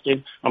follow-up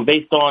question,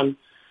 based on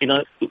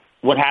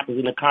what happens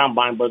in the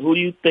combine, but who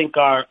do you think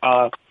are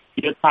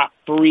your top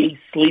 3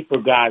 sleeper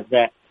guys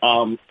that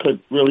could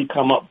really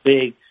come up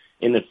big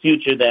in the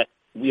future that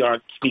we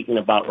are speaking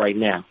about right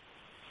now?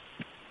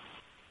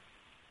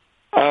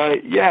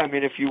 Yeah, I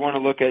mean, if you want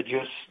to look at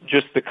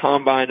just the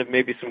combine of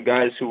maybe some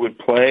guys who would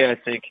play, I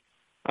think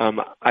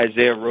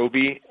Isaiah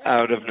Roby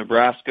out of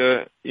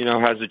Nebraska,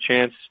 has a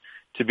chance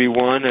to be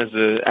one as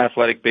an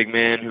athletic big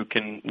man who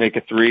can make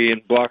a three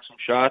and block some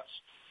shots.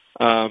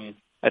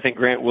 I think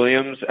Grant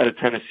Williams out of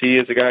Tennessee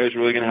is a guy who's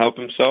really going to help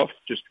himself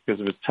just because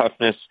of his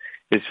toughness,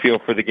 his feel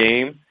for the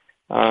game.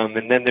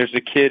 And then there's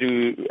a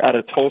kid out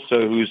of Tulsa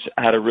who's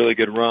had a really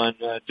good run,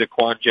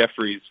 Daquan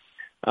Jeffries.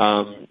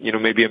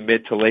 Maybe a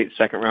mid to late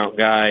second round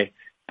guy,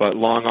 but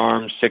long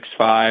arms,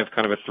 6'5",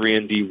 kind of a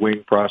 3-and-D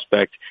wing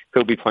prospect.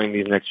 He'll be playing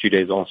these next few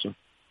days also.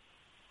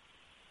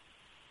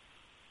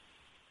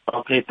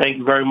 Okay, thank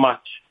you very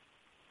much.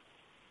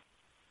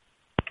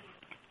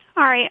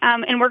 All right,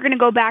 and we're going to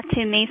go back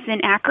to Mason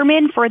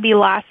Ackerman for the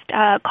last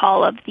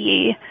call of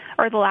the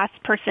last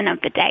person of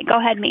the day. Go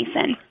ahead,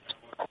 Mason.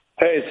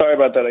 Hey, sorry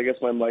about that. I guess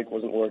my mic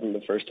wasn't working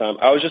the first time.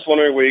 I was just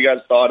wondering what you guys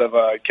thought of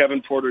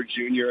Kevin Porter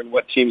Jr. and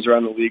what teams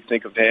around the league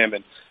think of him,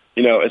 and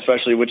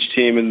especially which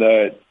team in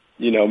the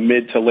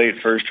mid to late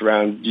first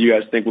round do you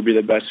guys think will be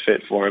the best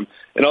fit for him,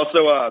 and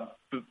also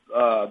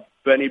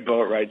Benny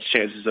Boatwright's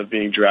chances of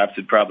being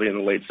drafted probably in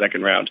the late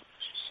second round.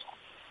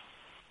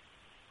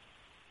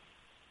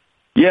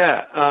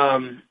 Yeah,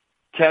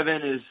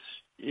 Kevin is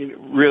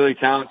really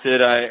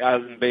talented. I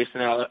was based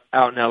out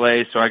in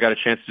LA, so I got a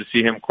chance to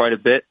see him quite a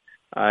bit.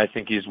 I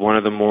think he's one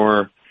of the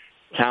more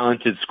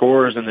talented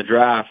scorers in the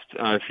draft.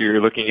 If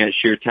you're looking at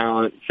sheer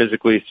talent,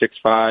 physically 6'5",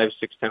 6'10"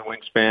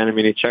 wingspan, I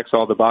mean, he checks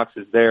all the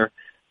boxes there.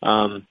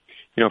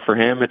 For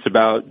him, it's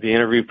about the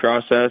interview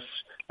process,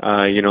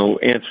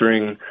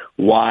 answering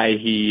why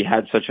he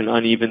had such an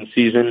uneven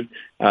season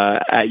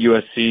at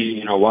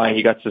USC, why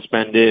he got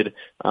suspended,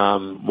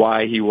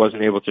 why he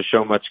wasn't able to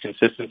show much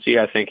consistency.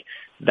 I think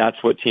that's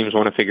what teams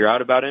want to figure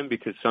out about him,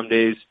 because some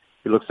days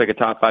he looks like a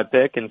top 5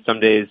 pick and some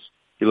days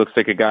he looks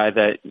like a guy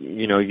that,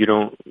 you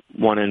don't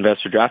want to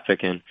invest your draft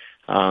pick in.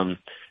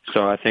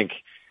 So I think,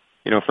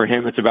 for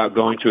him, it's about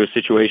going to a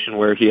situation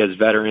where he has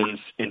veterans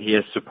and he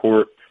has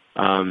support,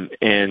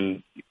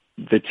 and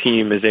the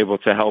team is able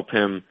to help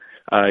him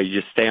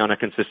just stay on a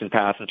consistent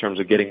path in terms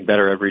of getting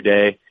better every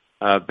day.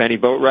 Benny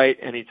Boatwright,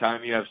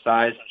 anytime you have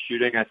size and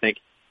shooting, I think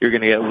you're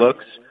going to get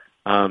looks.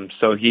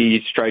 So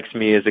he strikes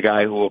me as a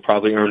guy who will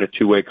probably earn a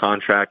 2-way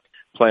contract,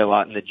 play a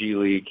lot in the G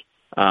League,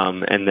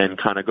 and then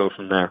kind of go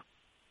from there.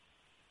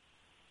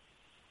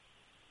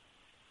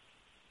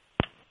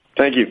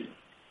 Thank you.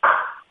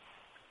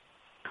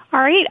 All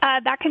right,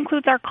 that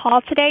concludes our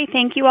call today.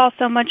 Thank you all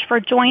so much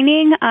for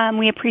joining.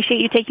 We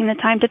appreciate you taking the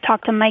time to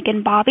talk to Mike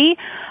and Bobby.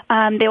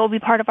 They will be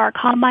part of our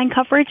Combine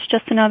coverage,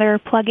 just another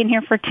plug in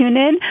here for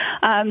TuneIn,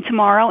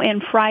 tomorrow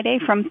and Friday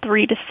from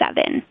 3 to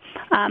 7.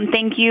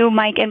 Thank you,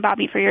 Mike and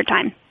Bobby, for your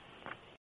time.